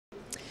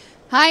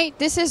Hi,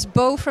 this is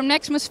Bo from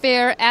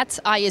Nexmosphere at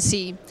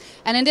ISE.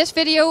 And in this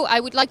video I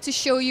would like to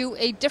show you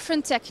a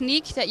different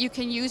technique that you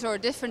can use, or a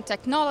different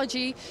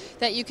technology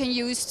that you can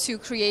use to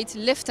create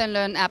lift and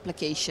learn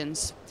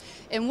applications.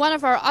 In one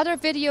of our other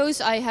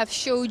videos I have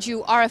showed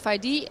you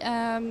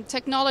RFID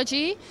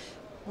technology,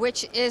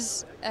 which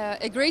is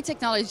a great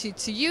technology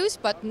to use,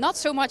 but not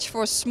so much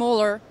for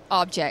smaller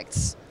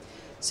objects.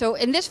 So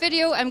in this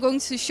video I'm going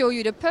to show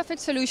you the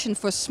perfect solution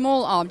for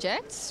small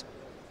objects.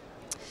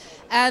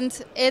 And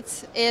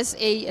it is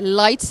a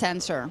light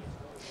sensor.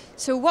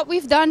 So what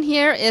we've done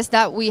here is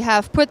that we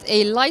have put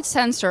a light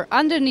sensor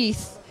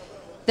underneath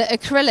the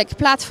acrylic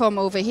platform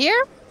over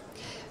here,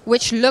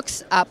 which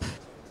looks up.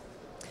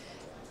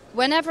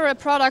 Whenever a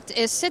product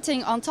is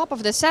sitting on top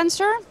of the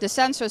sensor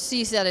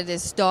sees that it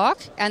is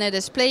dark and it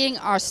is playing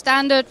our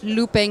standard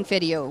looping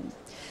video.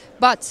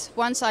 But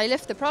once I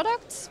lift the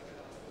product,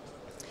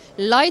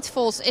 light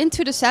falls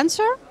into the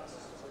sensor,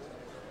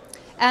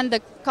 and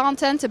the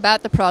content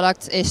about the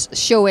product is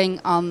showing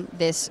on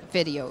this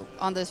video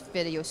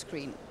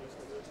screen.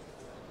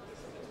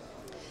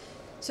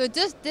 So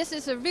this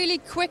is a really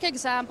quick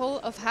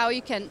example of how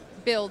you can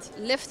build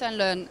lift and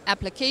learn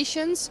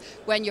applications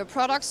when your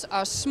products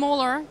are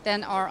smaller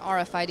than our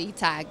RFID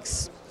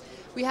tags.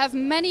 We have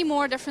many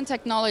more different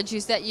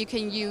technologies that you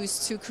can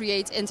use to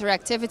create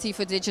interactivity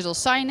for digital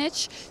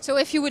signage. So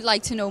if you would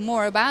like to know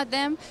more about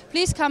them,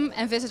 please come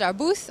and visit our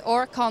booth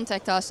or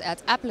contact us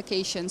at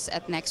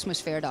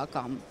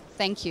applications@nexmosphere.com.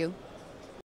 Thank you.